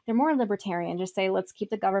 They're more libertarian. Just say, let's keep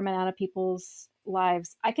the government out of people's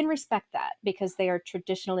lives. I can respect that because they are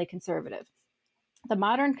traditionally conservative. The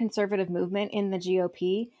modern conservative movement in the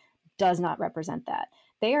GOP does not represent that.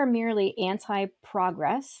 They are merely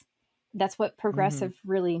anti-progress. That's what progressive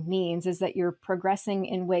really means, is that you're progressing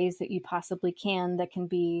in ways that you possibly can that can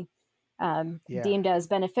be deemed as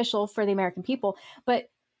beneficial for the American people.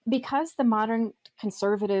 But because the modern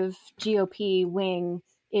conservative GOP wing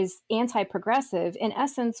is anti-progressive, in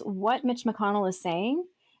essence, what Mitch McConnell is saying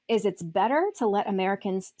is it's better to let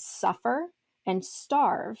Americans suffer and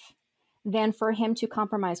starve than for him to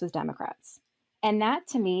compromise with Democrats. And that,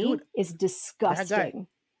 to me, is disgusting.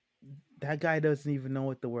 That guy doesn't even know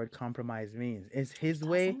what the word compromise means. It's his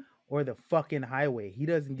way or the fucking highway. He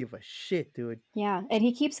doesn't give a shit, dude. Yeah, and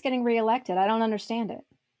he keeps getting reelected. I don't understand it.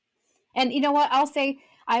 And you know what? I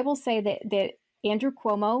will say that Andrew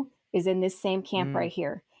Cuomo is in this same camp right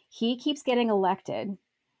here. He keeps getting elected.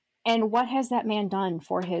 And what has that man done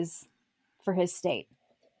for his state?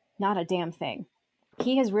 Not a damn thing.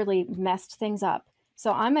 He has really messed things up.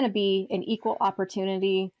 So I'm going to be an equal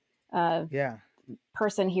opportunity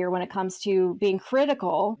person here when it comes to being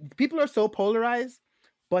critical. People are so polarized,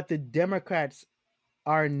 but the Democrats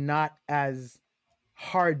are not as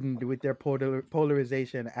hardened with their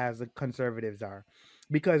polarization as the conservatives are.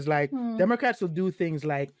 Because Democrats will do things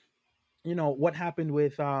like, what happened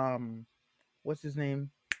with, what's his name?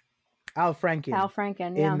 Al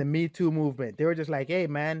Franken. In the Me Too movement. They were just like, hey,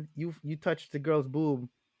 man, you touched the girl's boob,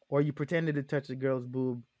 or you pretended to touch the girl's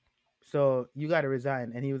boob, so you got to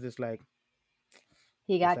resign. And he was just like,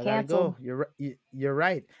 he got canceled. You're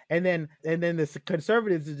right. And then the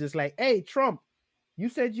conservatives are just like, hey, Trump, you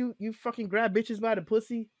said you fucking grab bitches by the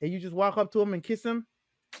pussy and you just walk up to them and kiss them.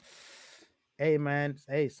 Hey, man,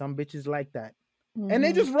 some bitches like that. And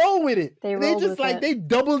they just roll with it. They just they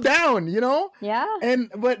double down, Yeah.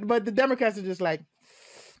 And but the Democrats are just like,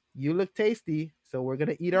 you look tasty, so we're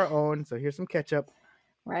gonna eat our own. So here's some ketchup.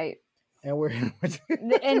 Right. And we're just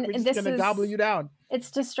gonna gobble you down.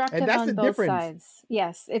 It's destructive on both sides.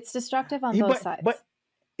 Yes, it's destructive on both sides. But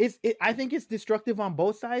I think it's destructive on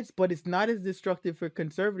both sides, but it's not as destructive for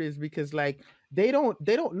conservatives because they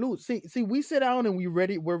don't lose. See, we sit down and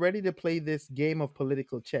we're ready to play this game of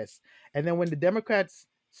political chess. And then when the Democrats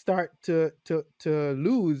start to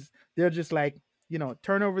lose, they're just like,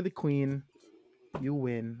 turn over the queen, you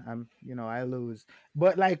win. I lose.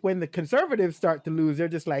 But like when the conservatives start to lose, they're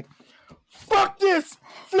just like, fuck this,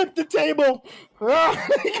 flip the table.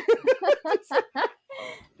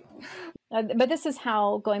 But this is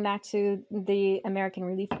how, going back to the American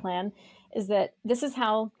Relief Plan, is that this is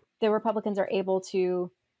how the Republicans are able to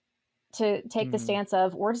take the stance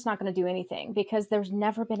of, we're just not going to do anything, because there's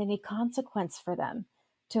never been any consequence for them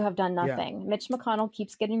to have done nothing. Yeah. Mitch McConnell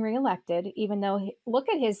keeps getting reelected, even though look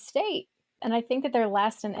at his state. And I think that they're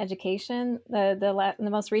last in education. The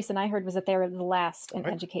most recent I heard was that they were the last in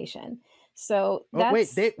education. So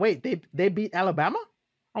that's... they beat Alabama?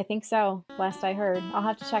 I think so. Last I heard. I'll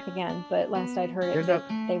have to check again, but last I'd heard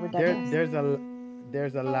they were dead.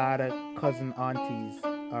 There's a lot of cousin aunties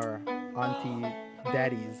or auntie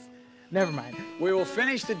daddies. Never mind. We will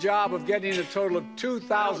finish the job of getting a total of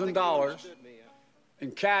 $2,000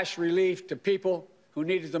 in cash relief to people who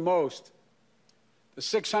need it the most. The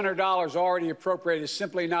 $600 already appropriated is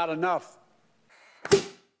simply not enough.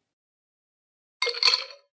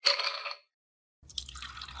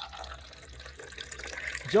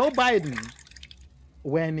 Joe Biden,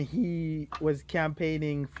 when he was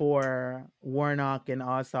campaigning for Warnock and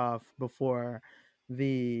Ossoff before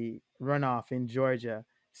the runoff in Georgia,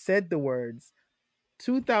 said the words,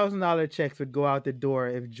 $2,000 checks would go out the door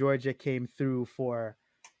if Georgia came through for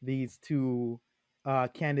these two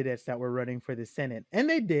candidates that were running for the Senate. And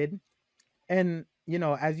they did. And,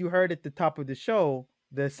 as you heard at the top of the show,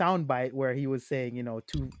 the soundbite where he was saying,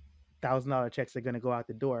 $2,000 checks are going to go out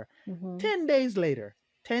the door. Mm-hmm. 10 days later,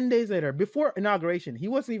 before inauguration, he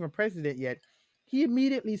wasn't even president yet. He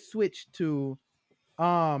immediately switched to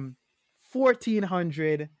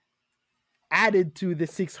 $1,400 added to the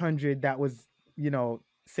 $600 that was,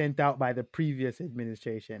 sent out by the previous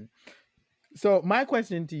administration. So my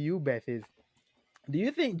question to you, Beth, is, do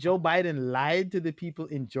you think Joe Biden lied to the people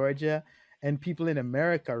in Georgia and people in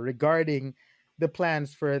America regarding the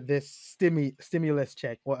plans for this stimulus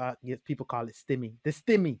check? Well, I guess people call it stimmy. The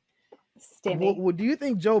stimmy. Do you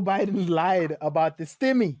think Joe Biden lied about the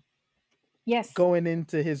stimmy? Yes. Going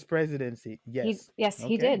into his presidency? Yes.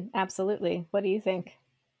 He did. Absolutely. What do you think?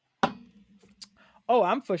 Oh,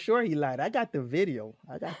 I'm for sure he lied. I got the video.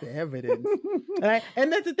 I got the evidence.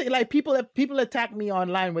 And that's the thing. Like people attack me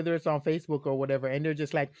online, whether it's on Facebook or whatever, and they're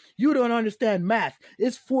just like, "You don't understand math.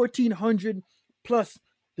 It's 1,400 plus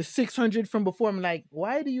the 600 from before." I'm like,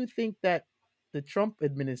 why do you think that the Trump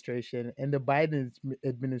administration and the Biden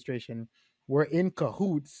administration were in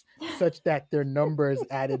cahoots such that their numbers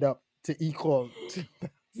added up to equal?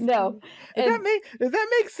 No. Does that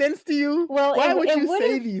make sense to you? Well, why would you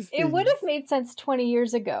say these things? It would have made sense 20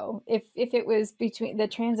 years ago if it was between the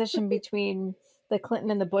transition between the Clinton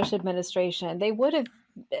and the Bush administration. They would have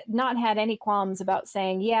not had any qualms about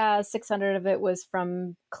saying, 600 of it was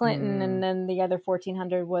from Clinton and then the other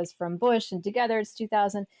 1,400 was from Bush, and together it's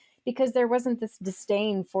 2,000, because there wasn't this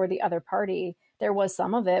disdain for the other party. There was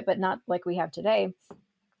some of it, but not like we have today.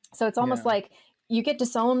 So it's almost like you get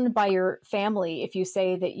disowned by your family if you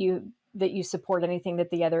say that you support anything that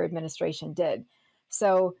the other administration did.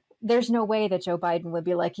 So there's no way that Joe Biden would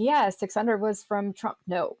be like, 600 was from Trump.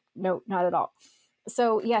 No, not at all.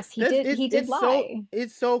 So yes, he did lie.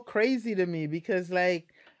 It's so crazy to me because like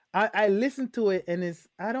I listened to it and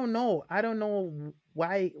I don't know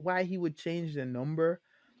why he would change the number.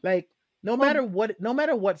 Like no matter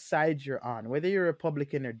what side you're on, whether you're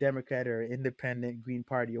Republican or Democrat or Independent, Green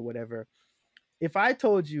Party or whatever, if I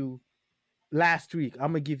told you last week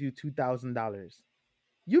I'm gonna give you $2,000,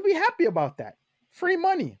 you'd be happy about that. Free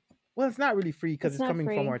money. Well, it's not really free because it's coming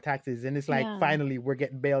from our taxes, and it's like finally we're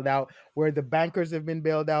getting bailed out. Where the bankers have been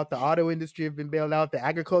bailed out, the auto industry have been bailed out, the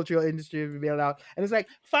agricultural industry have been bailed out, and it's like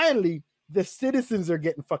finally the citizens are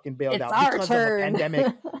getting fucking bailed out because of a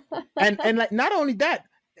pandemic. and like not only that,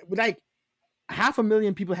 like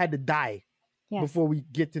 500,000 people had to die before we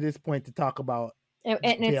get to this point to talk about. And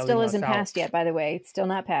it still isn't passed yet, by the way. It's still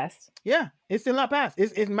not passed. Yeah, it's still not passed.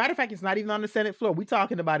 As a matter of fact, it's not even on the Senate floor. We're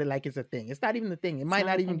talking about it like it's a thing. It's not even a thing. It might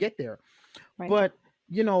not even get there. Right. But,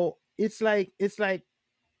 it's like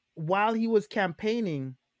while he was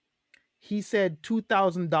campaigning, he said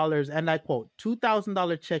 $2,000, and I quote,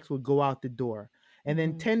 $2,000 checks would go out the door. And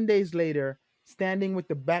then 10 days later, standing with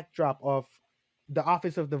the backdrop of the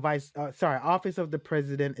office of the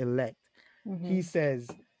president-elect, he says,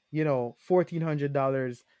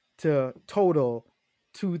 $1,400 to total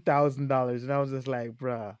 $2,000. And I was just like,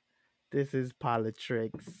 bruh, this is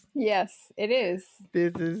politics. Yes, it is.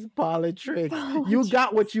 This is politics. You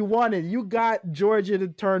got what you wanted. You got Georgia to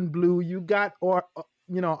turn blue. You got,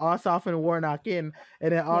 Ossoff and Warnock in.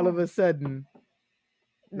 And then all of a sudden,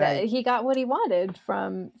 Like, he got what he wanted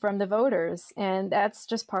from the voters, and that's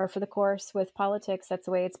just par for the course with politics. That's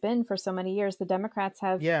the way it's been for so many years. The Democrats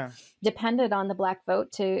have yeah, depended on the black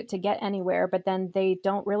vote to get anywhere, but then they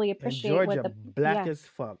don't really in appreciate what Georgia, the black as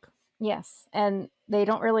fuck. yes, and they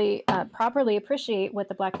don't really properly appreciate what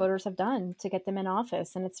the black voters have done to get them in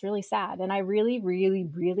office, and it's really sad. And I really, really,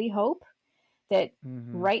 really hope that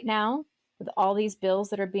Hmm. right now, with all these bills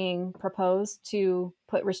that are being proposed to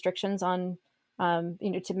put restrictions on,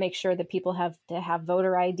 to make sure that people have to have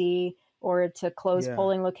voter ID or to close Yeah.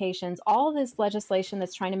 polling locations, all this legislation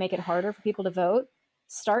that's trying to make it harder for people to vote,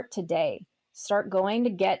 start today. Start going to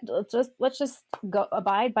get. Let's just go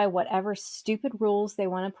abide by whatever stupid rules they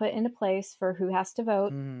want to put into place for who has to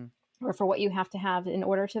vote Hmm. or for what you have to have in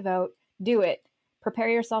order to vote. Do it. Prepare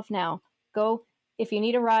yourself now. Go. If you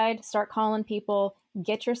need a ride, start calling people.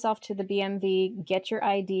 Get yourself to the BMV. Get your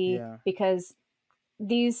ID Yeah. because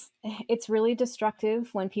it's really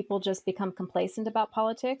destructive when people just become complacent about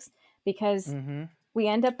politics because Hmm. we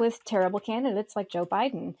end up with terrible candidates like Joe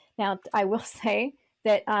Biden. Now, I will say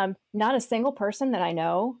that not a single person that I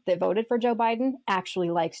know that voted for Joe Biden actually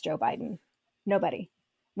likes Joe Biden. Nobody.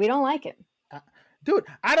 We don't like him. Dude,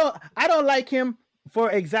 I don't like him for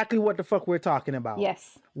exactly what the fuck we're talking about.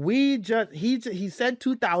 Yes. He said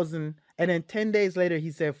 2000, and then 10 days later he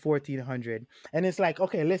said 1400, and it's like,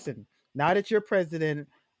 okay, listen, now that you're president,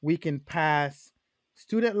 we can pass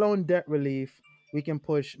student loan debt relief, we can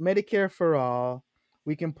push Medicare for all,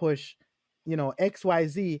 we can push,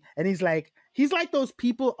 XYZ. And he's like those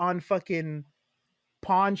people on fucking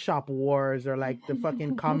Pawn Shop Wars or like the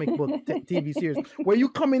fucking comic book TV series where you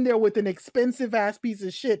come in there with an expensive ass piece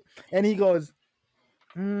of shit, and he goes,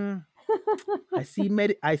 I see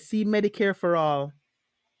Medicare for all,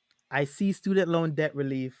 I see student loan debt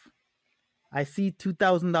relief, I see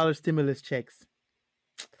 $2,000 stimulus checks.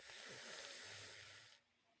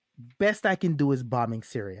 Best I can do is bombing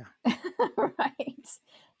Syria. Right.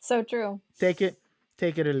 So true. Take it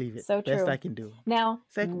or leave it. So Best true. I can do. Now,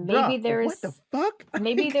 It's like, maybe bruh, there's what the fuck?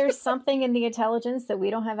 maybe there's something in the intelligence that we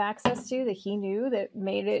don't have access to that he knew that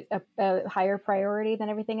made it a higher priority than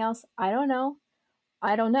everything else. I don't know.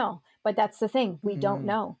 But that's the thing. We don't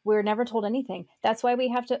know. We're never told anything. That's why we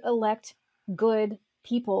have to elect good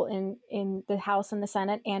people in the House and the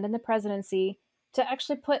Senate and in the presidency to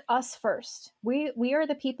actually put us first. We are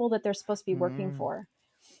the people that they're supposed to be working for.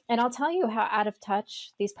 And I'll tell you how out of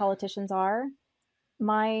touch these politicians are.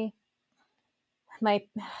 I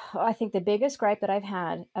think the biggest gripe that I've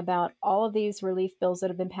had about all of these relief bills that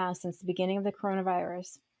have been passed since the beginning of the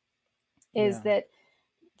coronavirus is that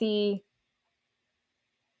the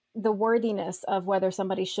worthiness of whether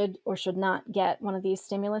somebody should or should not get one of these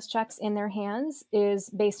stimulus checks in their hands is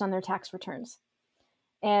based on their tax returns.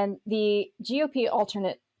 And the GOP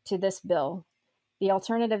alternate to this bill, the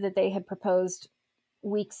alternative that they had proposed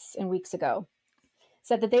weeks and weeks ago,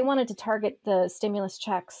 said that they wanted to target the stimulus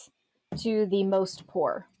checks to the most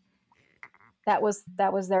poor. That was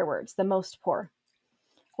their words, the most poor.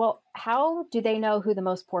 Well, how do they know who the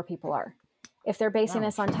most poor people are if they're basing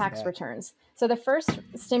this on tax returns? So the first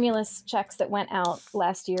stimulus checks that went out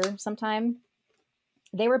last year sometime,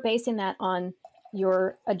 they were basing that on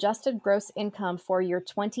your adjusted gross income for your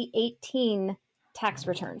 2018 tax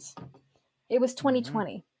returns. It was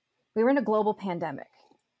 2020. We were in a global pandemic.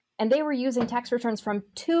 And they were using tax returns from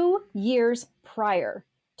 2 years prior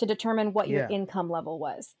to determine what your income level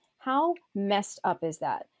was. How messed up is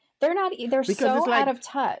that? They're so like, out of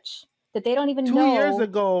touch that they don't even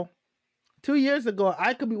know. 2 years ago,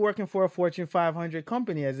 I could be working for a Fortune 500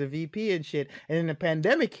 company as a VP and shit. And then the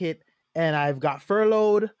pandemic hit and I've got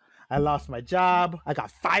furloughed. I lost my job. I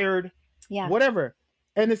got fired. Yeah. Whatever.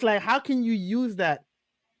 And it's like, how can you use that?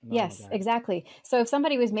 Yes, exactly. So if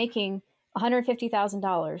somebody was making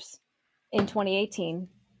 $150,000 in 2018,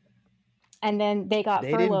 and then they got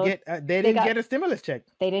furloughed. They didn't get a stimulus check.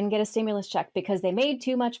 They didn't get a stimulus check because they made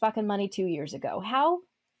too much fucking money 2 years ago. How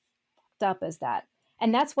fucked up is that?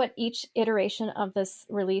 And that's what each iteration of this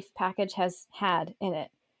relief package has had in it.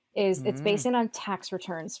 It's based on tax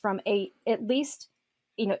returns from at least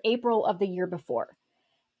April of the year before.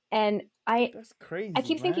 And that's crazy. I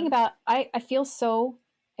keep thinking about I feel so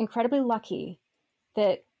incredibly lucky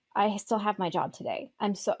that I still have my job today.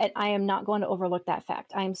 And I am not going to overlook that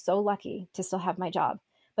fact. I am so lucky to still have my job.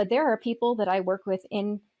 But there are people that I work with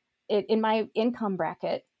in my income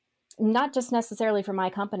bracket, not just necessarily for my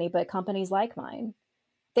company, but companies like mine.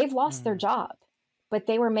 They've lost their job, but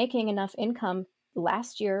they were making enough income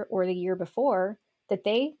last year or the year before that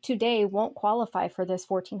they today won't qualify for this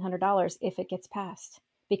 $1,400 if it gets passed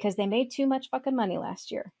because they made too much fucking money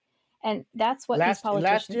last year. And that's what these Last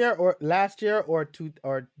politicians... last year or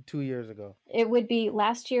 2 years ago. It would be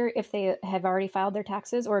last year if they have already filed their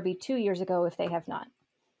taxes, or it'd be 2 years ago if they have not.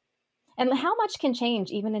 And how much can change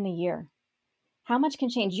even in a year? How much can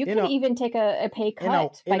change? You can even take a pay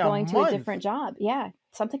cut by going to a different job. Yeah,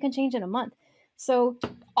 something can change in a month. So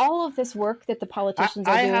all of this work that the politicians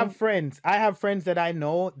are doing... I have friends that I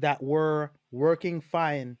know that were working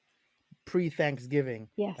fine pre-Thanksgiving,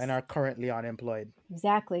 yes, and are currently unemployed.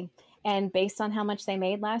 Exactly. And based on how much they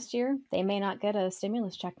made last year, they may not get a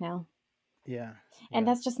stimulus check now. Yeah. And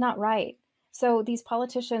that's just not right. So these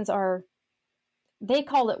politicians they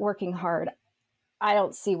call it working hard. I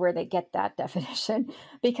don't see where they get that definition,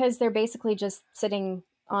 because they're basically just sitting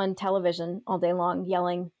on television all day long,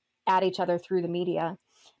 yelling at each other through the media,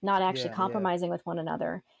 not actually compromising with one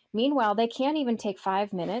another. Meanwhile, they can't even take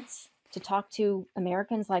 5 minutes to talk to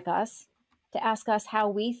Americans like us, to ask us how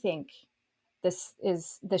we think this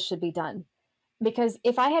should be done. Because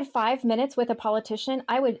if I had 5 minutes with a politician,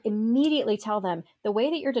 I would immediately tell them the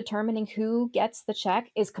way that you're determining who gets the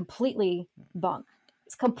check is completely bunk.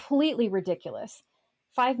 It's completely ridiculous.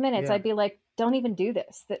 5 minutes, I'd be like, don't even do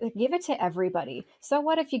this. Give it to everybody. So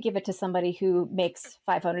what if you give it to somebody who makes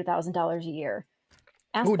 $500,000 a year?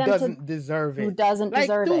 Who doesn't deserve it? Who doesn't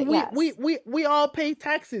deserve it? Yes. We all pay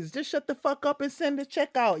taxes. Just shut the fuck up and send the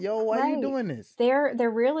check out, yo. Why are you doing this? They're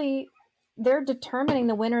determining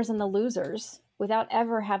the winners and the losers without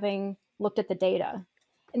ever having looked at the data.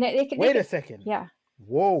 And wait a second. Yeah.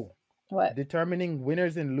 Whoa. What? Determining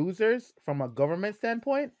winners and losers from a government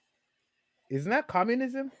standpoint? Isn't that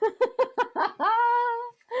communism?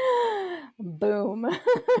 Boom.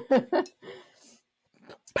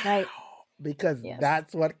 Right. Because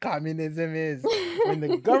that's what communism is. When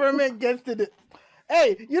the government gets to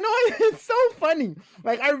Hey, you know what? It's so funny.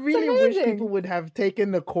 Like, I really wish people would have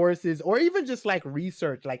taken the courses, or even just like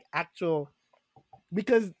research, like actual,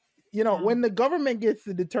 because, when the government gets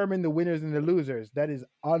to determine the winners and the losers, that is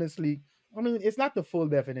honestly, I mean, it's not the full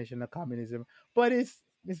definition of communism, but it's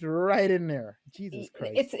right in there. Jesus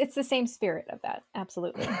Christ. It's the same spirit of that.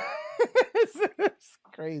 Absolutely. It's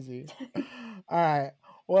crazy. All right.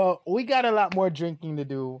 Well, we got a lot more drinking to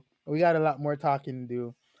do. We got a lot more talking to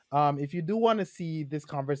do. If you do want to see this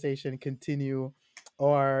conversation continue,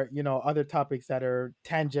 or, other topics that are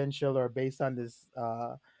tangential or based on this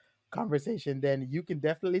conversation, then you can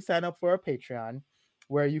definitely sign up for our Patreon,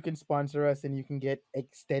 where you can sponsor us and you can get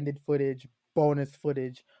extended footage, bonus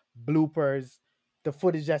footage, bloopers, the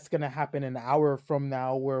footage that's going to happen an hour from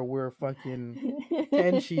now where we're fucking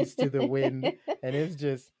 10 sheets to the wind. And it's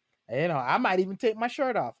just, I might even take my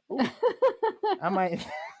shirt off. Ooh. I might.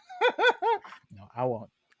 No, I won't.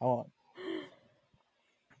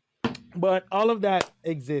 But all of that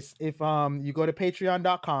exists. If you go to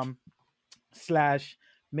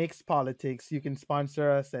patreon.com/mixedpolitics, you can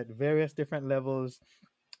sponsor us at various different levels.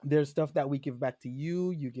 There's stuff that we give back to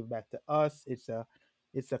you. You give back to us. It's a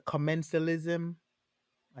commensalism,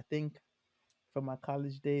 I think, from my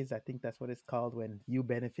college days. I think that's what it's called, when you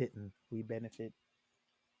benefit and we benefit.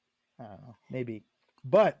 I don't know, maybe.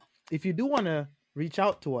 But if you do want to reach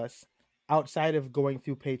out to us outside of going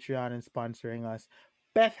through Patreon and sponsoring us,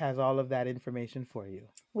 Beth has all of that information for you.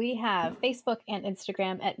 We have Facebook and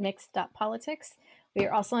Instagram at mixed.politics. We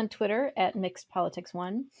are also on Twitter at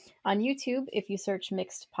mixedpolitics1. On YouTube, if you search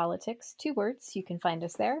Mixed Politics, 2 words, you can find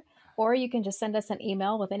us there. Or you can just send us an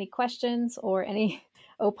email with any questions or any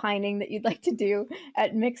opining that you'd like to do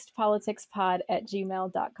at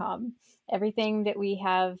mixedpoliticspod@gmail.com. Everything that we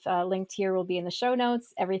have linked here will be in the show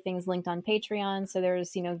notes. Everything's linked on Patreon. So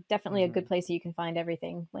there's, definitely a good place that you can find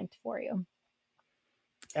everything linked for you.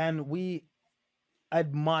 And we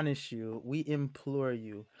admonish you, we implore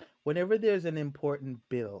you, whenever there's an important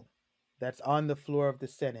bill that's on the floor of the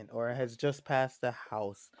Senate or has just passed the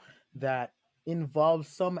House that involves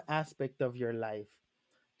some aspect of your life,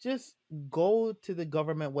 just go to the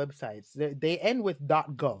government websites. They end with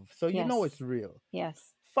 .gov, so you know it's real.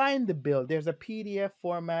 Yes. Find the bill. There's a PDF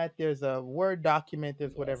format. There's a Word document.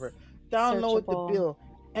 There's whatever. Download the bill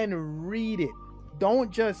and read it.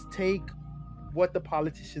 Don't just take what the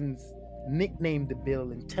politicians nickname the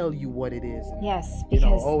bill and tell you what it is. And, yes,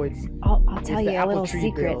 because I'll tell you a little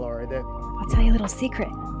secret. I'll tell you a little secret.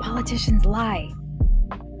 Politicians lie.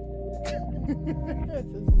 That's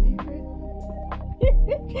a secret.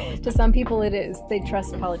 To some people it is. They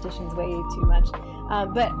trust politicians way too much.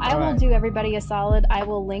 But I will do everybody a solid. I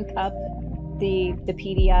will link up the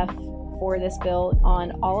PDF for this bill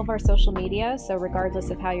on all of our social media. So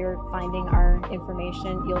regardless of how you're finding our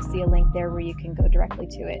information, you'll see a link there where you can go directly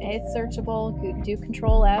to it. It's searchable. Do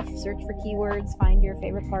Control F, search for keywords, find your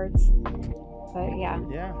favorite parts. But yeah.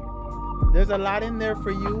 there's a lot in there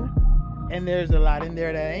for you, and there's a lot in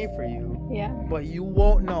there that ain't for you. Yeah. But you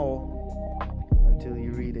won't know until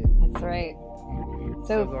you read it. That's right.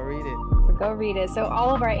 So go read it. So go read it. So all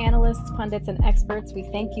of our analysts, pundits, and experts, we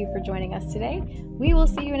thank you for joining us today. We will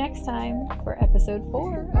see you next time for episode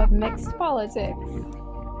 4 of Mixed Politics.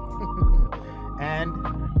 And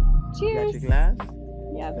cheers. you got your glass?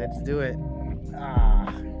 Yeah. Let's do it. Ah.